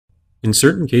In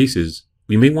certain cases,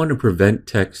 we may want to prevent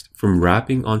text from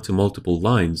wrapping onto multiple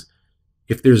lines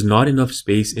if there's not enough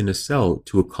space in a cell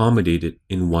to accommodate it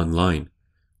in one line.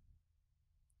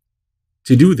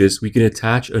 To do this, we can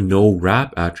attach a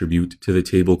no-wrap attribute to the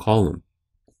table column.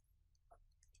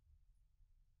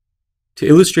 To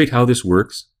illustrate how this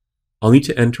works, I'll need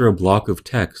to enter a block of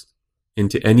text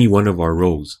into any one of our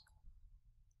rows.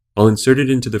 I'll insert it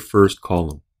into the first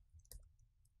column.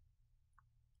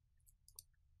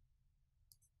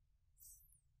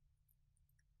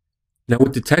 Now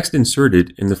with the text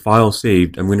inserted and the file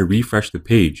saved, I'm going to refresh the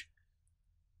page.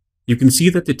 You can see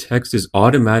that the text is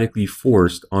automatically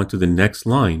forced onto the next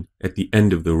line at the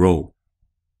end of the row.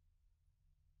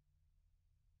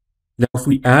 Now if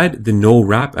we add the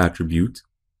no-wrap attribute,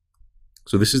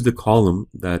 so this is the column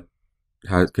that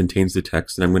contains the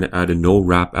text, and I'm going to add a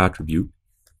no-wrap attribute.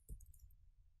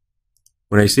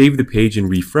 When I save the page and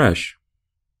refresh,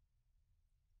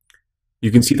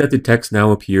 you can see that the text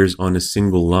now appears on a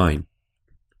single line.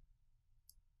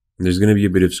 And there's going to be a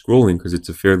bit of scrolling because it's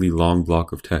a fairly long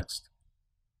block of text.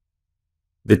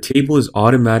 The table is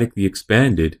automatically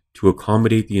expanded to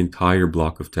accommodate the entire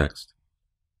block of text.